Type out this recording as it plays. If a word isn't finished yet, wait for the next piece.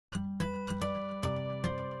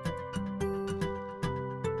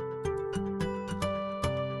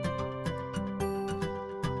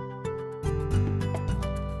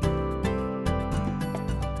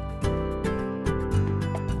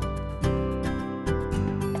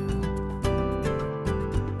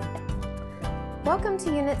Welcome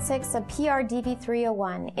to Unit 6 of PRDV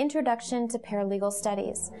 301, Introduction to Paralegal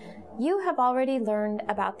Studies. You have already learned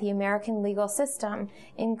about the American legal system,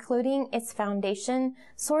 including its foundation,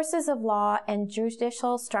 sources of law, and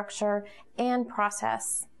judicial structure and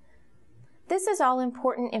process. This is all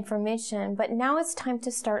important information, but now it's time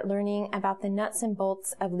to start learning about the nuts and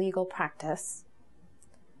bolts of legal practice.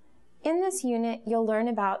 In this unit, you'll learn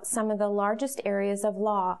about some of the largest areas of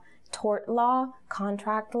law: tort law,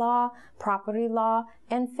 contract law, property law,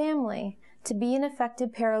 and family. To be an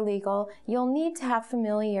effective paralegal, you'll need to have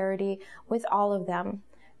familiarity with all of them.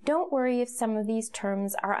 Don't worry if some of these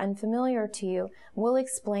terms are unfamiliar to you. We'll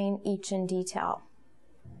explain each in detail.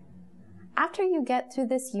 After you get through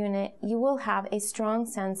this unit, you will have a strong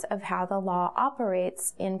sense of how the law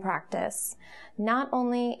operates in practice, not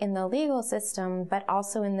only in the legal system, but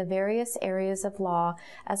also in the various areas of law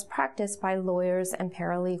as practiced by lawyers and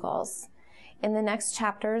paralegals. In the next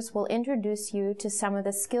chapters, we'll introduce you to some of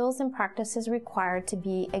the skills and practices required to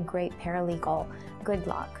be a great paralegal. Good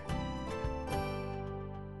luck.